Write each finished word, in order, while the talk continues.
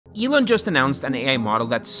Elon just announced an AI model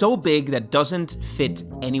that's so big that doesn't fit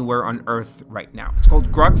anywhere on Earth right now. It's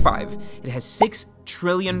called Grok 5. It has 6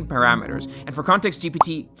 trillion parameters. And for context,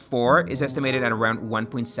 GPT-4 is estimated at around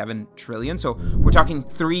 1.7 trillion. So we're talking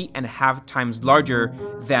 3.5 times larger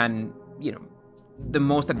than, the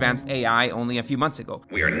most advanced AI only a few months ago.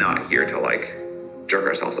 We are not here to jerk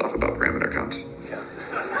ourselves off about parameter count.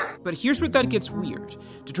 But here's where that gets weird.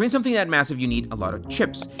 To train something that massive, you need a lot of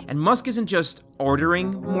chips. And Musk isn't just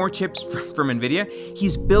ordering more chips from Nvidia,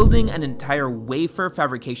 he's building an entire wafer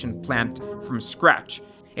fabrication plant from scratch.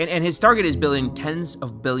 And his target is building tens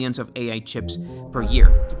of billions of AI chips per year.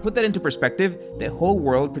 To put that into perspective, the whole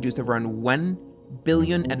world produced around 1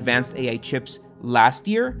 billion advanced AI chips last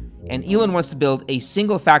year, and Elon wants to build a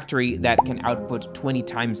single factory that can output 20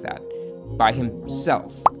 times that by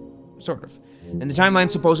himself, sort of. And the timeline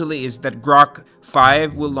supposedly is that Grok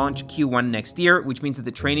 5 will launch Q1 next year, which means that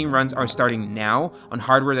the training runs are starting now on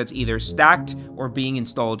hardware that's either stacked or being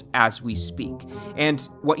installed as we speak. And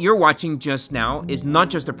what you're watching just now is not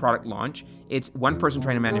just a product launch, it's one person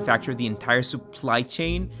trying to manufacture the entire supply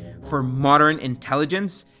chain for modern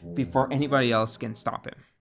intelligence before anybody else can stop him.